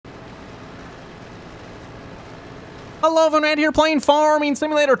Hello, everyone, right here playing Farming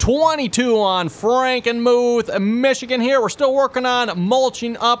Simulator 22 on Frankenmuth, Michigan here. We're still working on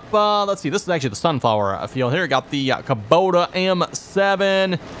mulching up, let's see, this is actually the sunflower field here. Got the Kubota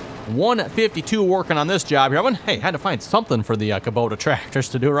M7 152 working on this job here, everyone. Hey, had to find something for the Kubota tractors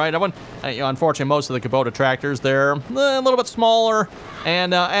to do, right, everyone? Unfortunately, most of the Kubota tractors, they're a little bit smaller.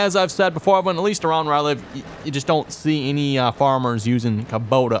 And as I've said before, everyone, at least around where I live, you just don't see any farmers using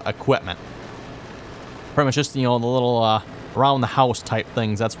Kubota equipment. Pretty much just, you know, the little around the house type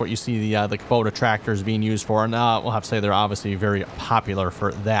things. That's what you see the Kubota tractors being used for. And we'll have to say they're obviously very popular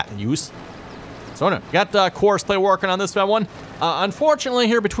for that use. So anyway, got course play working on this one. Unfortunately,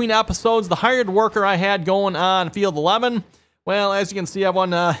 here between episodes, the hired worker I had going on field 11, well, as you can see,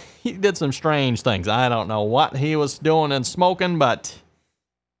 everyone, he did some strange things. I don't know what he was doing and smoking, but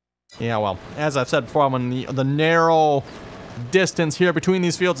yeah, well, as I've said before, when the narrow distance here between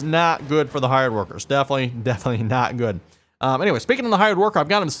these fields, not good for the hired workers. Definitely not good. Anyway, speaking of the hired worker, I've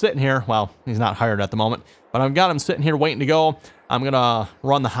got him sitting here. Well, he's not hired at the moment, but I've got him sitting here waiting to go. I'm gonna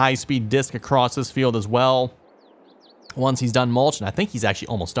run the high-speed disc across this field as well once he's done mulching. I think he's actually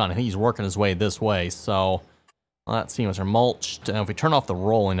almost done. I think he's working his way this way. So let's see, once they're mulched, if we turn off the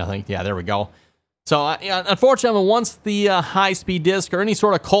rolling, I think, yeah, there we go. So unfortunately, once the high-speed disc or any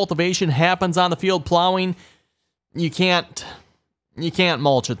sort of cultivation happens on the field plowing, you can't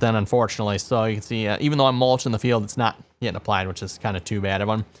mulch it then, unfortunately. So you can see, even though I'm mulching the field, it's not getting applied, which is kind of too bad,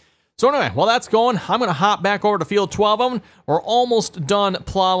 everyone. So anyway, while that's going, I'm going to hop back over to field 12 of them. We're almost done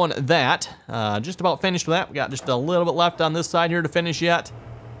plowing that. Just about finished with that. We got just a little bit left on this side here to finish yet.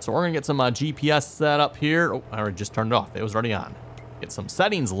 So we're going to get some GPS set up here. Oh, I already just turned it off. It was already on. Get some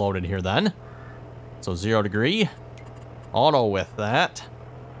settings loaded here then. So 0 degree. Auto with that.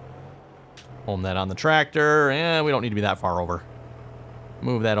 Home that on the tractor, and we don't need to be that far over.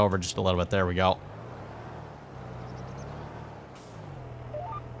 Move that over just a little bit. There we go.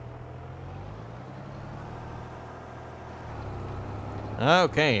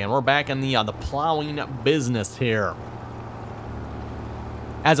 Okay, and we're back in the plowing business here.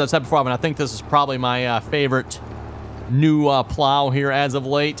 As I've said before, I think this is probably my favorite new plow here as of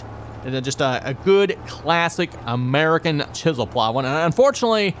late. It's just a good classic American chisel plow one, and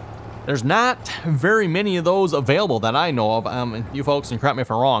unfortunately, there's not very many of those available that I know of. You folks can correct me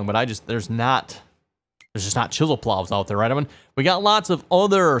if I'm wrong, but there's just not chisel plows out there, right, Evan? We got lots of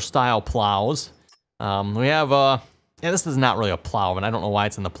other style plows. We have, yeah, this is not really a plow, and I don't know why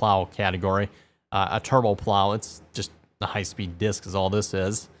it's in the plow category. A turbo plow, it's just the high-speed disc is all this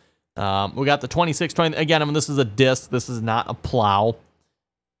is. We got the 2620, again, I mean, this is a disc, this is not a plow.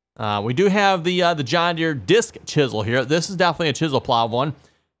 We do have the John Deere disc chisel here. This is definitely a chisel plow one.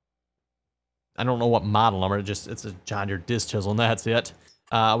 I don't know what model number, it's a John Deere disc chisel, and that's it.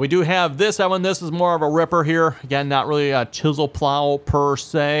 We do have this one. This is more of a ripper here. Again, not really a chisel plow per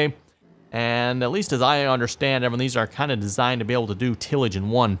se. And at least as I understand, these are kind of designed to be able to do tillage in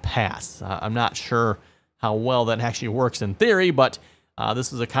one pass. I'm not sure how well that actually works in theory, but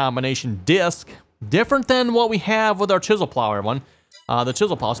this is a combination disc. Different than what we have with our chisel plow, everyone. The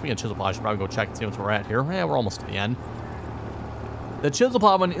chisel plow, speaking of chisel plow, I should probably go check and see what we're at here. Yeah, we're almost to the end. The chisel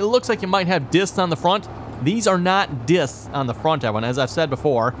plow one, it looks like it might have discs on the front. These are not discs on the front, Evan. As I've said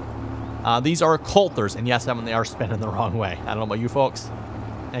before, these are coulters, and yes, Evan, they are spinning the wrong way. I don't know about you folks.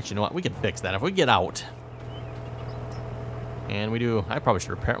 Actually, you know what? We can fix that if we get out. And we do, I probably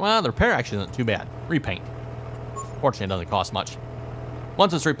should repair. Well, the repair actually isn't too bad. Repaint. Fortunately, it doesn't cost much.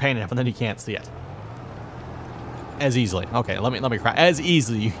 Once it's repainted, then you can't see it as easily. Okay, let me cry. As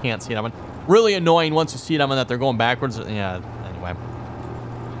easily, you can't see it, Evan. Really annoying once you see them and that they're going backwards. Yeah. Anyway.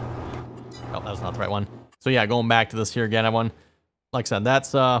 Oh, that was not the right one. So yeah, going back to this here again, everyone. Like I said,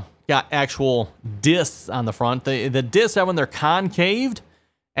 that's got actual discs on the front. The discs, everyone, they're concaved,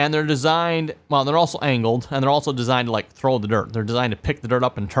 and they're designed, well, they're also angled, and they're also designed to, like, throw the dirt. They're designed to pick the dirt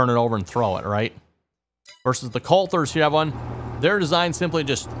up and turn it over and throw it, right? Versus the coulters here, everyone, they're designed simply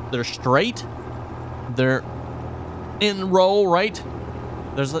just, they're straight, they're in row, right?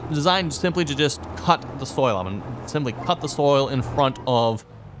 They're designed simply to just cut the soil. I mean, simply cut the soil in front of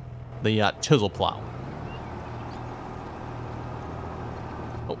the chisel plow.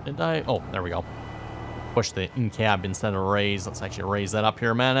 Oh, did I? Oh, there we go. Push the in-cab instead of raise. Let's actually raise that up here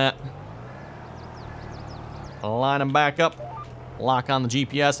a minute. Line them back up. Lock on the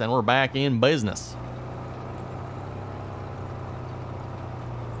GPS, and we're back in business.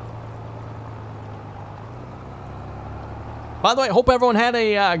 By the way, hope everyone had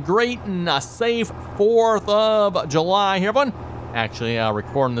a great and safe 4th of July here, everyone. Actually,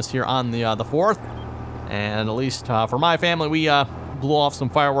 recording this here on the 4th. And at least for my family, we blew off some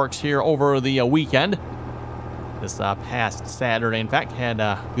fireworks here over the weekend. this past Saturday. In fact, had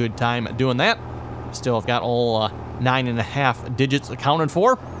a good time doing that. Still have got all 9.5 digits accounted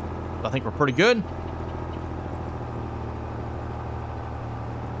for. I think we're pretty good.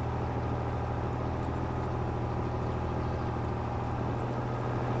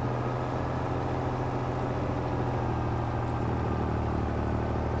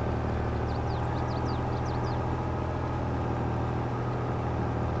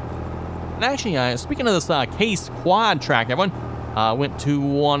 And actually, speaking of this case quad track, everyone, went to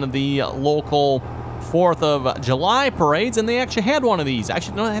one of the local 4th of July parades, and they actually had one of these.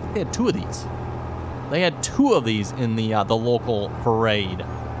 Actually, no, they had 2 of these. They had 2 of these in the local parade.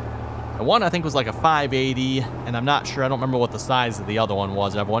 The one, I think, was like a 580, and I'm not sure. I don't remember what the size of the other one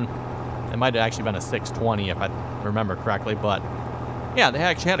was, everyone. It might have actually been a 620, if I remember correctly. But, yeah, they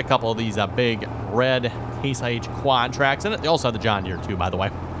actually had a couple of these big red Case IH quad tracks in it. They also had the John Deere, too, by the way.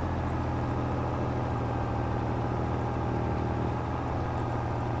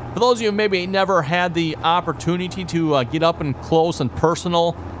 For those of you who maybe never had the opportunity to get up and close and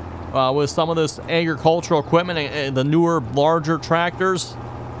personal with some of this agricultural equipment and the newer, larger tractors,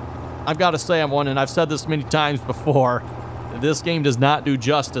 I've got to say, everyone, and I've said this many times before, this game does not do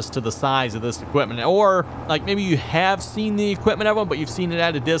justice to the size of this equipment. Or, like, maybe you have seen the equipment, everyone, but you've seen it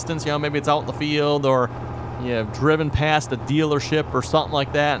at a distance. You know, maybe it's out in the field, or you have driven past a dealership or something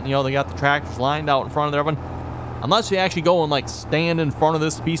like that, and, you know, they got the tractors lined out in front of everyone. Unless you actually go and, like, stand in front of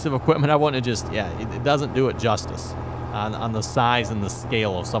this piece of equipment, I wouldn't just, yeah, it doesn't do it justice on the size and the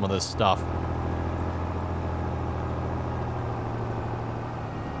scale of some of this stuff.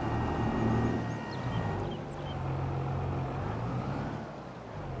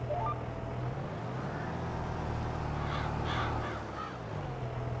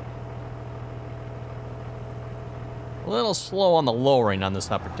 A little slow on the lowering on this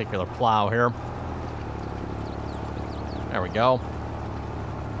particular plow here. There we go.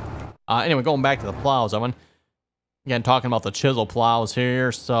 Anyway, going back to the plows, everyone. Again, talking about the chisel plows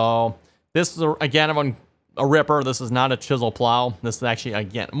here. So this is, again, a ripper. This is not a chisel plow. This is actually,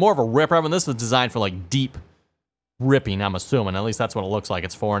 again, more of a ripper. I mean, this is designed for, like, deep ripping, I'm assuming. At least that's what it looks like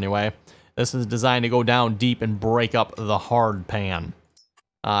it's for anyway. This is designed to go down deep and break up the hard pan.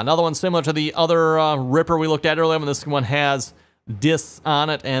 Another one similar to the other ripper we looked at earlier. And this one has discs on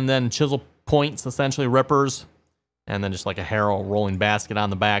it and then chisel points, essentially rippers. And then just like a harrow rolling basket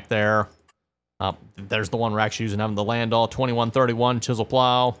on the back there. There's the one we're actually using on the Landau 2131 chisel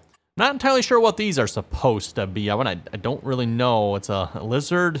plow. Not entirely sure what these are supposed to be. I don't really know. It's a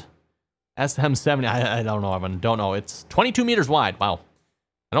Lizard SM70. I don't know. I don't know. It's 22 meters wide. Wow.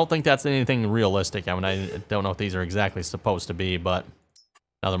 I don't think that's anything realistic. I don't know what these are exactly supposed to be, but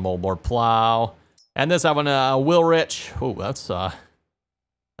another moldboard plow. And this I have a Wilrich. Oh,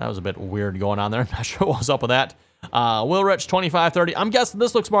 that was a bit weird going on there. I'm not sure what was up with that. Wilrich 2530. I'm guessing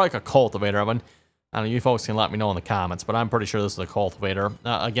this looks more like a cultivator. I don't know, you folks can let me know in the comments, but I'm pretty sure this is a cultivator.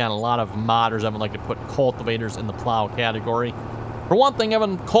 Again, a lot of modders would like to put cultivators in the plow category. For one thing,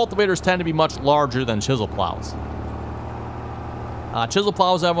 cultivators tend to be much larger than chisel plows. Chisel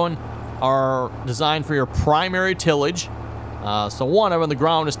plows, everyone, are designed for your primary tillage. So one, the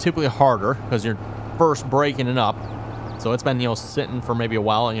ground is typically harder because you're first breaking it up. So it's been, sitting for maybe a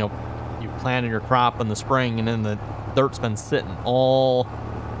while. You planted your crop in the spring, and then the dirt's been sitting all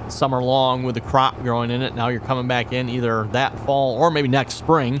summer long with the crop growing in it. Now you're coming back in either that fall or maybe next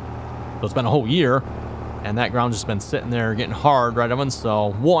spring. So it's been a whole year, and that ground's just been sitting there getting hard, right, Evan?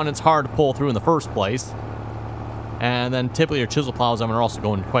 So one, it's hard to pull through in the first place. And then typically your chisel plows, are also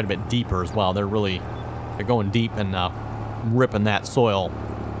going quite a bit deeper as well. They're going deep and ripping that soil.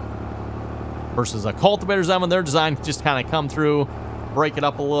 Versus cultivators, they're designed to just kind of come through, break it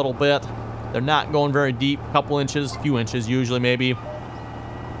up a little bit. They're not going very deep, a couple inches, few inches usually maybe.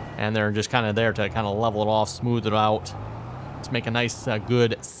 And they're just kind of there to kind of level it off, smooth it out. Just make a nice,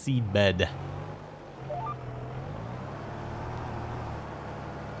 good seed bed.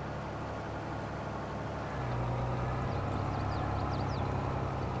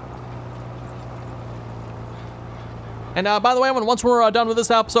 And by the way, once we're done with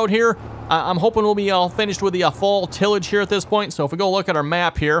this episode here, I'm hoping we'll be all finished with the fall tillage here at this point. So if we go look at our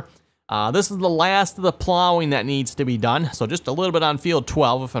map here, this is the last of the plowing that needs to be done. So just a little bit on field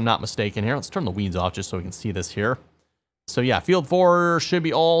 12, if I'm not mistaken here. Let's turn the weeds off just so we can see this here. So yeah, field 4 should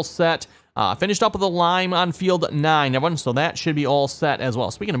be all set. Finished up with the lime on field 9, everyone. So that should be all set as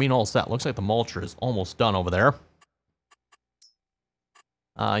well. Speaking of being all set, looks like the mulcher is almost done over there.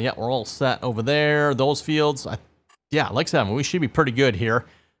 Yeah, we're all set over there. Those fields, yeah, like I said, we should be pretty good here.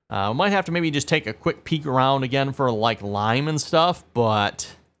 We might have to maybe just take a quick peek around again for like lime and stuff,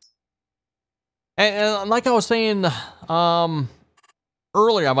 but And like I was saying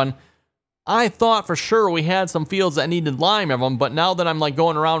earlier, Evan, I thought for sure we had some fields that needed lime, Evan, but now that I'm like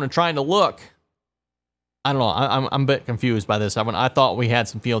going around and trying to look, I don't know, I'm a bit confused by this, Evan. I thought we had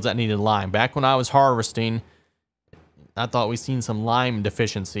some fields that needed lime. Back when I was harvesting, I thought we seen some lime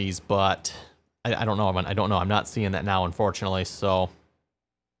deficiencies, but I don't know, Evan. I don't know. I'm not seeing that now, unfortunately, so...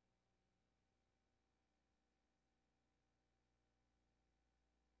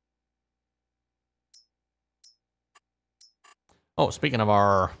 Oh, speaking of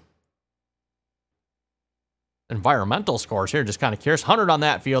our environmental scores here, just kind of curious. 100 on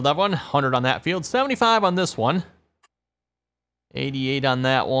that field, that one. 100 on that field. 75 on this one. 88 on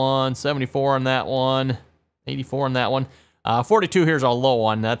that one. 74 on that one. 84 on that one. 42 here's our low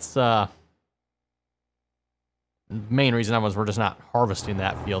one. That's the main reason we're just not harvesting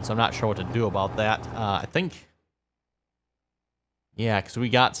that field, so I'm not sure what to do about that. I think... Yeah, because we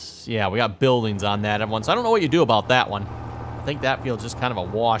got buildings on that one, so I don't know what you do about that one. I think that field's just kind of a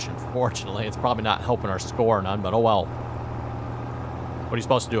wash, unfortunately. It's probably not helping our score none, but oh well. What are you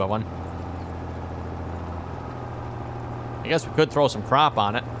supposed to do, Evan? I guess we could throw some crop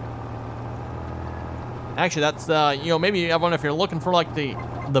on it. Actually, that's, you know, maybe, Evan, if you're looking for, like,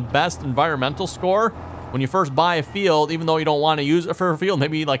 the best environmental score, when you first buy a field, even though you don't want to use it for a field,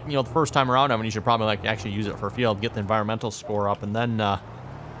 maybe, like, you know, the first time around, Evan, you should probably, like, actually use it for a field, get the environmental score up, and then, I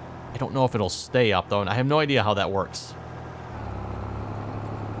don't know if it'll stay up, though, and I have no idea how that works.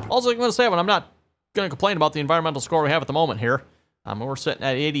 Also, I'm going to say, I'm not going to complain about the environmental score we have at the moment here. We're sitting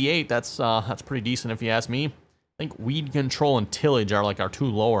at 88. That's pretty decent if you ask me. I think weed control and tillage are like our two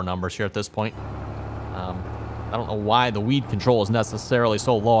lower numbers here at this point. I don't know why the weed control is necessarily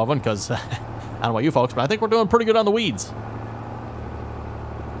so low, Evan, because I don't know about you folks, but I think we're doing pretty good on the weeds.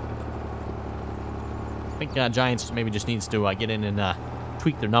 I think Giants maybe just needs to get in and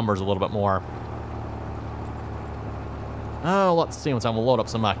tweak their numbers a little bit more. Oh, let's see what's I'm going to load up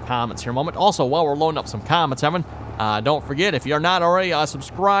some comments here in a moment. Also, while we're loading up some comments, Evan, don't forget, if you're not already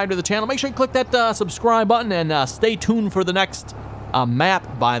subscribed to the channel, make sure you click that subscribe button and stay tuned for the next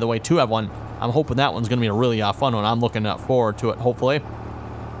map, by the way, too, Evan. I'm hoping that one's going to be a really fun one. I'm looking forward to it, hopefully.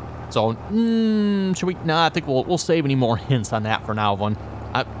 So, should we? Nah, I think we'll save any more hints on that for now, Evan.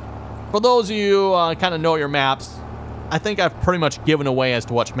 For those of you kind of know your maps, I think I've pretty much given away as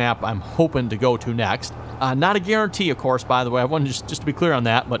to which map I'm hoping to go to next. Not a guarantee, of course, by the way. I want just to be clear on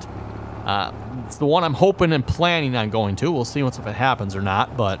that, but it's the one I'm hoping and planning on going to. We'll see if it happens or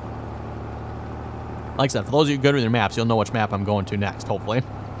not, but like I said, for those of you good with your maps, you'll know which map I'm going to next, hopefully.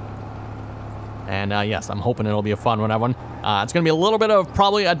 And yes, I'm hoping it'll be a fun one, Evan. It's going to be a little bit of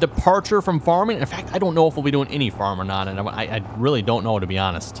probably a departure from farming. In fact, I don't know if we'll be doing any farming on it. I really don't know, to be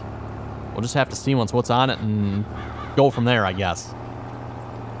honest. We'll just have to see what's on it and go from there, I guess.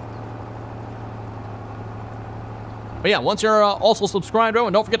 But yeah, once you're also subscribed,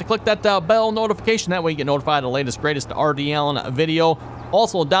 and don't forget to click that bell notification. That way you get notified of the latest, greatest RDAllen video.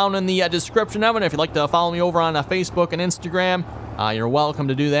 Also, down in the description, Evan, if you'd like to follow me over on Facebook and Instagram, you're welcome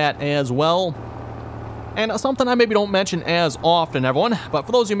to do that as well. And something I maybe don't mention as often, everyone, but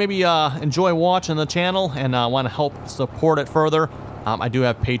for those of you maybe enjoy watching the channel and want to help support it further, I do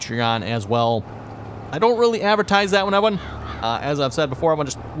have Patreon as well. I don't really advertise that one, Evan. As I've said before, Evan,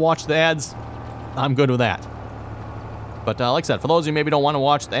 just watch the ads. I'm good with that. But like I said, for those of you maybe don't want to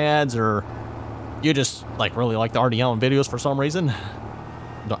watch the ads, or you just really like the RDAllen videos for some reason,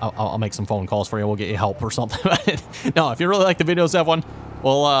 I'll make some phone calls for you. We'll get you help or something. No, if you really like the videos, everyone,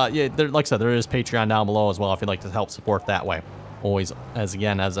 well, yeah, like I said, there is Patreon down below as well if you'd like to help support that way. Always, as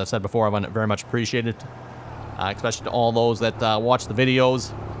I've said before, I very much appreciate it, especially to all those that watch the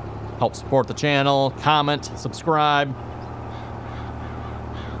videos, help support the channel, comment, subscribe.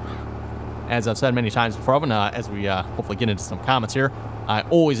 As I've said many times before, Evan, as we hopefully get into some comments here, I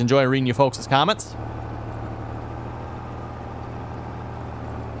always enjoy reading you folks' comments.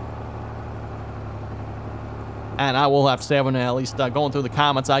 And I will have to say, Evan, at least going through the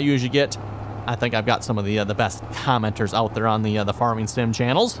comments I usually get, I think I've got some of the best commenters out there on the Farming Sim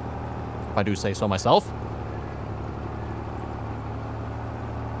channels, if I do say so myself.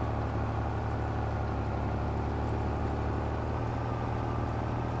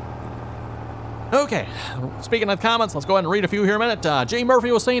 Okay, speaking of comments, let's go ahead and read a few here in a minute. Jay Murphy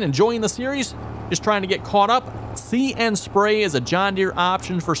was saying, enjoying the series, just trying to get caught up. See and Spray is a John Deere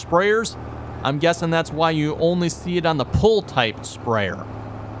option for sprayers. I'm guessing that's why you only see it on the pull type sprayer.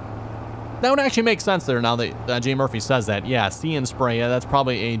 That would actually make sense there now that Jay Murphy says that. Yeah, See and Spray, yeah, that's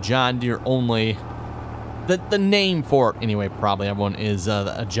probably a John Deere only. The name for it, anyway, probably, everyone, is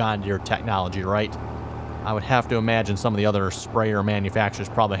a John Deere technology, right? I would have to imagine some of the other sprayer manufacturers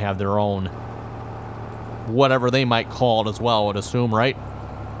probably have their own whatever they might call it as well, I would assume, right?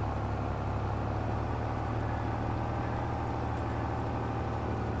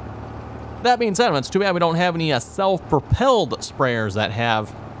 That being said, it's too bad we don't have any self-propelled sprayers that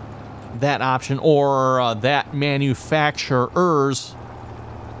have that option, or that manufacturer's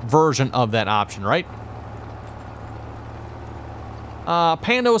version of that option, right?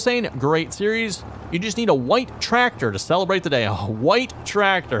 Panda was saying, great series. You just need a white tractor to celebrate the day. A white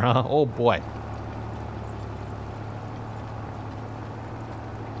tractor, huh? Oh boy.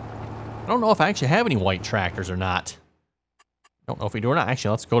 I don't know if I actually have any white tractors or not. Don't know if we do or not.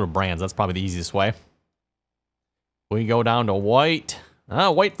 Actually, let's go to brands. That's probably the easiest way. We go down to white.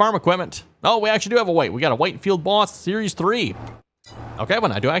 White farm equipment. Oh, we actually do have a white. We got a White Field Boss Series 3. Okay,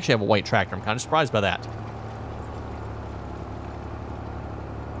 well, I do actually have a white tractor. I'm kind of surprised by that.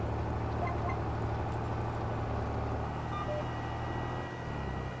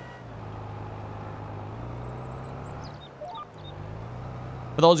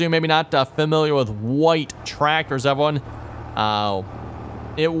 For those of you maybe not familiar with white tractors, everyone,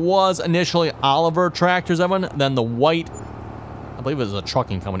 it was initially Oliver Tractors, everyone. Then the White, I believe it was a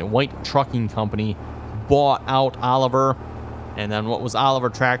trucking company, White Trucking Company bought out Oliver. And then what was Oliver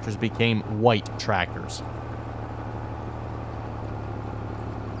Tractors became White Tractors.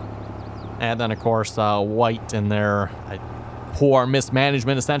 And then, of course, White and their poor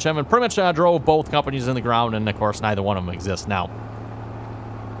mismanagement, essentially, and pretty much drove both companies in the ground. And, of course, neither one of them exists now.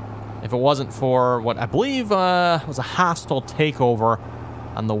 If it wasn't for what I believe was a hostile takeover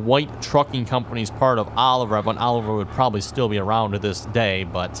on the White Trucking Company's part of Oliver, everyone, Oliver would probably still be around to this day,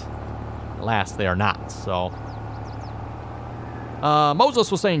 but alas, they are not. So,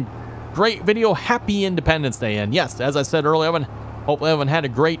 Moses was saying, great video, happy Independence Day. And yes, as I said earlier, Evan, hopefully everyone had a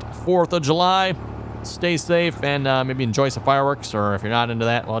great 4th of July. Stay safe and maybe enjoy some fireworks, or if you're not into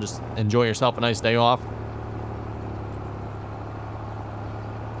that, well, just enjoy yourself a nice day off.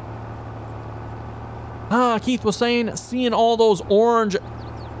 Keith was saying, seeing all those orange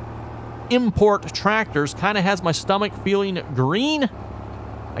import tractors kind of has my stomach feeling green.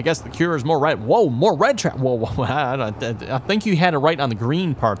 I guess the cure is more red. Whoa, more red Whoa, I think you had it right on the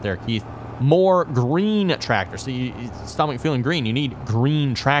green part there, Keith. More green tractors. So your stomach feeling green. You need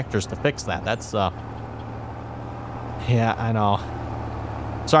green tractors to fix that. That's, yeah, I know.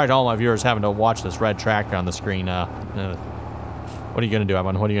 Sorry to all my viewers having to watch this red tractor on the screen. What are you going to do,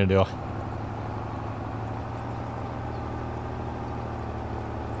 Evan? What are you going to do?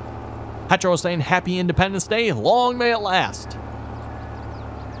 Hetro was saying, happy Independence Day, long may it last.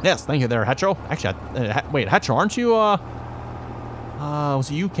 Yes, thank you there, Hetro. Actually, wait, Hetro, aren't you, was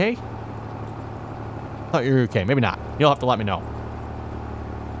it UK? I thought you were UK, maybe not. You'll have to let me know.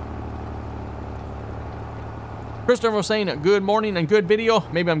 Christopher was saying, good morning and good video.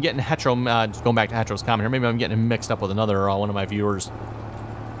 Maybe I'm getting Hetro, just going back to Hetro's comment here, maybe I'm getting him mixed up with another one of my viewers.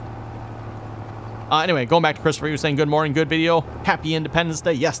 Anyway, going back to Christopher, he was saying, good morning, good video. Happy Independence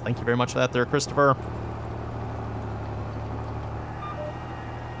Day. Yes, thank you very much for that there, Christopher.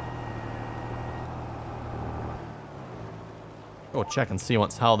 Go check and see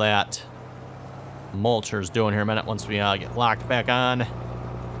how that mulcher's doing here in a minute once we get locked back on.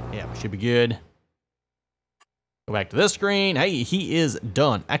 Yeah, we should be good. Go back to this screen. Hey, he is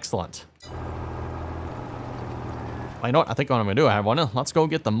done. Excellent. Well, you know what? I think what I'm going to do, I have one. Let's go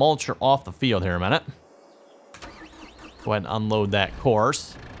get the mulcher off the field here a minute. Go ahead and unload that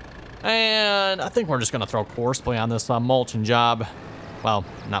course. And I think we're just going to throw course play on this mulching job. Well,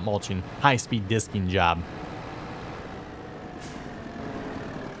 not mulching, high-speed disking job.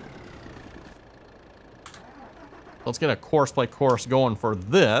 Let's get a course play course going for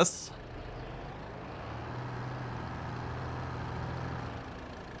this.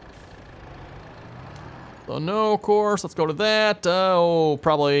 So no course, let's go to that. Oh,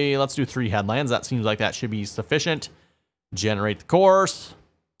 probably let's do 3 headlands. That seems like that should be sufficient. Generate the course.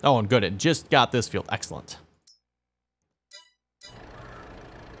 Oh, and good, it just got this field. Excellent.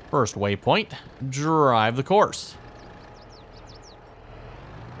 First waypoint, drive the course.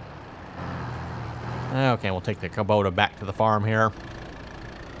 Okay, we'll take the Kubota back to the farm here.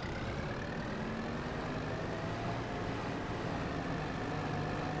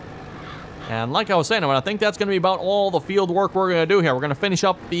 And like I was saying, I think that's going to be about all the field work we're going to do here. We're going to finish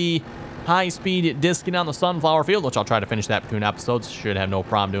up the high-speed disking on the sunflower field, which I'll try to finish that between episodes. Should have no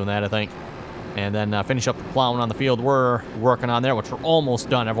problem doing that, I think. And then finish up the plowing on the field we're working on there, which we're almost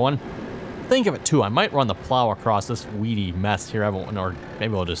done, everyone. Think of it, too. I might run the plow across this weedy mess here, everyone, or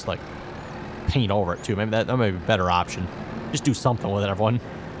maybe we'll just, like, paint over it, too. Maybe that might be a better option. Just do something with it, everyone.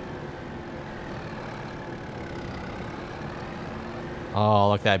 Oh,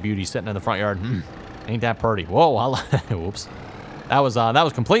 look at that beauty sitting in the front yard. Ain't that pretty? Whoa! Oops. That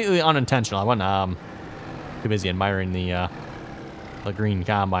was completely unintentional. I wasn't too busy admiring the green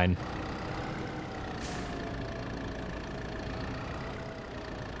combine.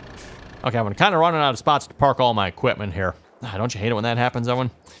 Okay, I'm kind of running out of spots to park all my equipment here. Don't you hate it when that happens, Owen?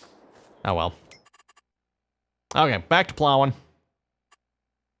 Oh well. Okay, back to plowing.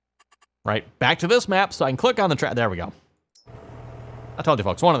 Right, back to this map so I can click on the track. There we go. I told you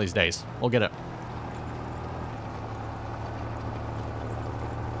folks, one of these days, we'll get it.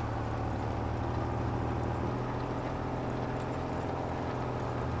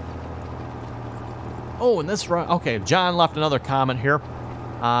 Oh, and this, okay, John left another comment here.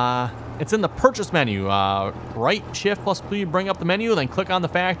 It's in the purchase menu. Right shift plus P, bring up the menu, then click on the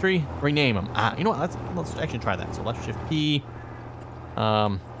factory, rename them. You know what, let's actually try that. So left shift P.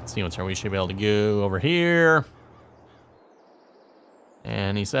 Let's see what's here. We should be able to go over here.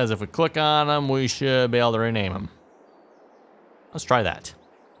 And he says if we click on them, we should be able to rename them. Let's try that.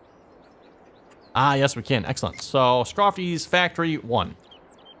 Yes, we can. Excellent. So, Scrofty's Factory 1.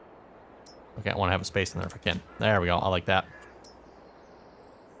 Okay, I want to have a space in there if I can. There we go. I like that.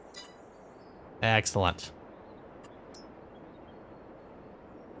 Excellent.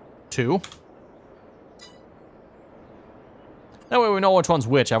 2. That way we know which one's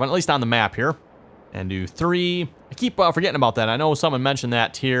which. I went at least on the map here. And do 3. I keep forgetting about that. I know someone mentioned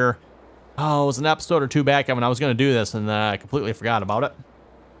that here. Oh, it was an episode or 2 back when I was going to do this, and I completely forgot about it.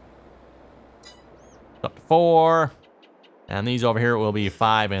 Up to 4. And these over here will be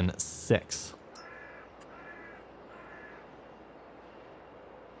 5 and 6.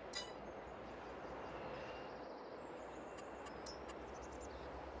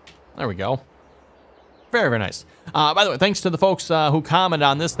 There we go. Very, very nice. By the way, thanks to the folks who commented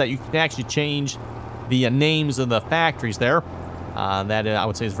on this that you can actually change the names of the factories there. That I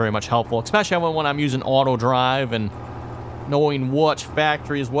would say is very much helpful, especially when I'm using auto drive and knowing which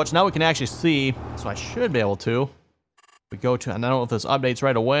factory is which. Now we can actually see, so I should be able to. We go to, and I don't know if this updates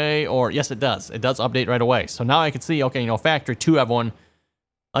right away, or yes, it does. It does update right away. So now I can see, okay, you know, factory 2, everyone,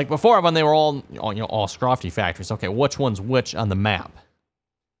 like before, when they were all, you know, all Scrofty factories. Okay, which one's which on the map?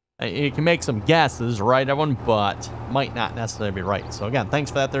 You can make some guesses, right, everyone, but might not necessarily be right. So again,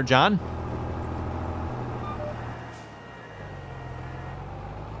 thanks for that there, John.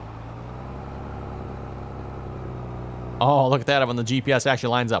 Oh, look at that, when the GPS actually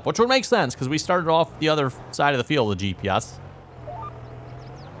lines up, which would make sense, because we started off the other side of the field with the GPS.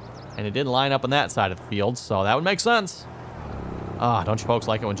 And it didn't line up on that side of the field, so that would make sense. Don't you folks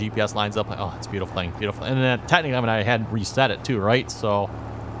like it when GPS lines up? Oh, it's a beautiful thing, beautiful. And then technically, I mean, I had reset it too, right? So,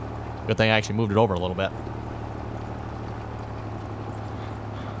 good thing I actually moved it over a little bit.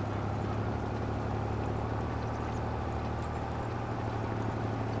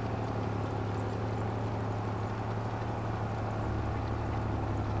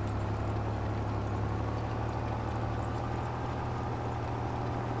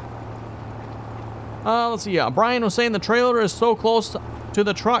 Let's see. Brian was saying the trailer is so close to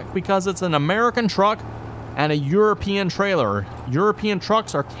the truck because it's an American truck and a European trailer. European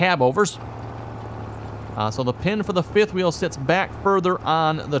trucks are cab overs. So the pin for the 5th wheel sits back further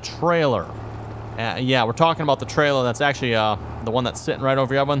on the trailer. Yeah, we're talking about the trailer that's actually the one that's sitting right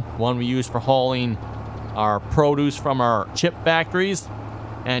over here, one we use for hauling our produce from our chip factories.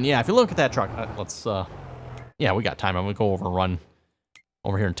 And yeah, if you look at that truck, let's, yeah, we got time. I'm going to go over and run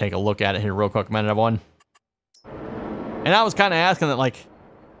over here and take a look at it here real quick, minute, everyone. And I was kind of asking that, like,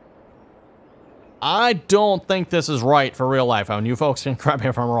 I don't think this is right for real life. I mean, you folks can correct me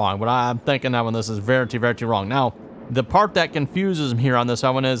if I'm wrong, but I'm thinking that one, this is very, very wrong. Now, the part that confuses me here on this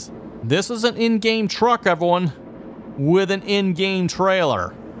one is this is an in-game truck, everyone, with an in-game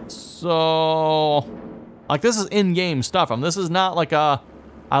trailer. So, like, this is in-game stuff. I mean, this is not like a,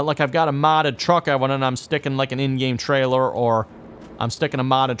 like I've got a modded truck, everyone, and I'm sticking like an in-game trailer, or I'm sticking a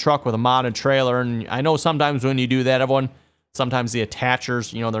modded truck with a modded trailer. And I know sometimes when you do that, everyone, sometimes the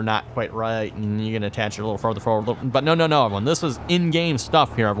attachers, you know, they're not quite right, and you can attach it a little further forward. But no, everyone. This is in-game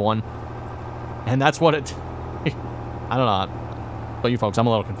stuff here, everyone. And that's what it... I don't know. But you folks, I'm a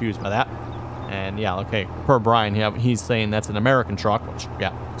little confused by that. And yeah, okay, per Brian, yeah, he's saying that's an American truck, which,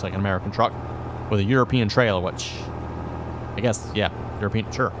 yeah, it's like an American truck with a European trailer, which I guess, yeah,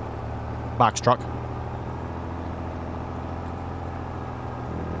 European, sure. Box truck.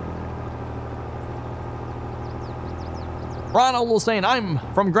 Ronald was saying, I'm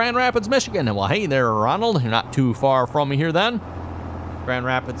from Grand Rapids, Michigan. And well, hey there, Ronald. You're not too far from me here then. Grand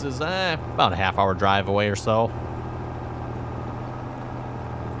Rapids is about a half-hour drive away or so.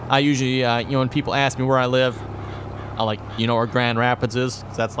 I usually, you know, when people ask me where I live, like, you know where Grand Rapids is?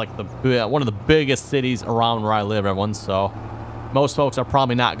 'Cause that's like one of the biggest cities around where I live, everyone. So most folks are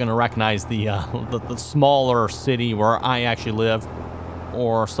probably not going to recognize the smaller city where I actually live,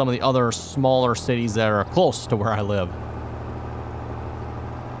 or some of the other smaller cities that are close to where I live.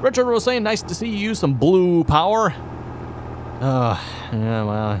 Richard was saying, nice to see you use some blue power. Yeah,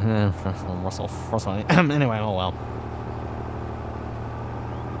 well, anyway, oh well.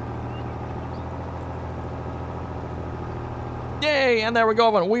 Yay, and there we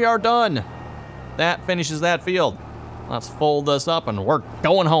go, and we are done. That finishes that field. Let's fold this up, and we're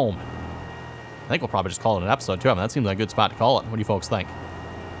going home. I think we'll probably just call it an episode, too. I mean, that seems like a good spot to call it. What do you folks think?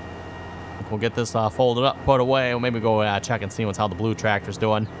 We'll get this folded up, put away. We'll maybe go check and see how the blue tractor's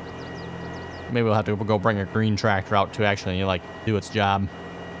doing. Maybe we'll have to go bring a green tractor out to actually, like, do its job.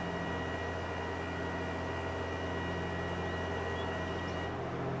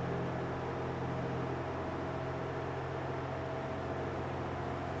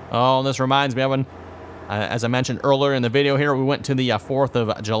 Oh, this reminds me, Evan. As I mentioned earlier in the video here, we went to the 4th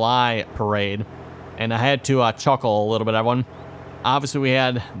of July parade, and I had to chuckle a little bit, everyone. Obviously, we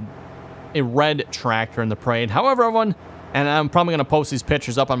had a red tractor in the parade. However, everyone, and I'm probably going to post these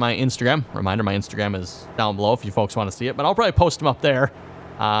pictures up on my Instagram. Reminder, my Instagram is down below if you folks want to see it, but I'll probably post them up there.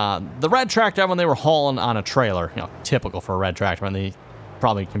 The red tractor, when they were hauling on a trailer, you know, typical for a red tractor, when they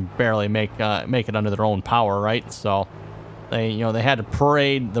probably can barely make it under their own power, right? So they had to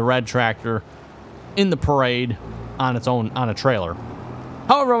parade the red tractor in the parade on a trailer.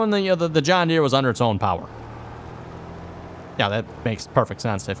 However, when the John Deere was under its own power. Yeah, that makes perfect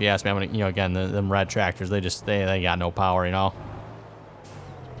sense if you ask me. I mean, again, them red tractors, they got no power, The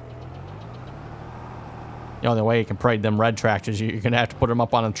only way you can parade them red tractors, you're going to have to put them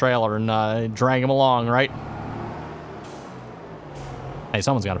up on a trailer and drag them along, right? Hey,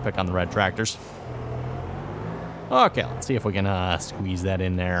 someone's got to pick on the red tractors. Okay, let's see if we can squeeze that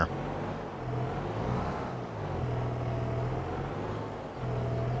in there.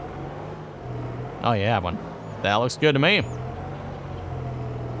 Oh, yeah, one. That looks good to me.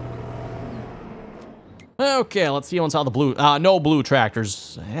 Okay, let's see how the blue... no blue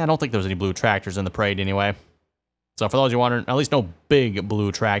tractors. I don't think there's any blue tractors in the parade anyway. So for those of you wondering, at least no big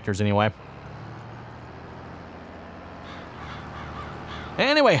blue tractors anyway.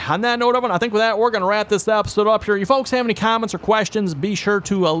 Anyway, on that note, everyone, I think with that, we're going to wrap this episode up here. You folks have any comments or questions, be sure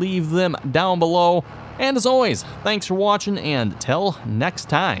to leave them down below. And as always, thanks for watching, and till next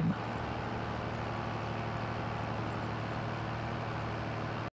time.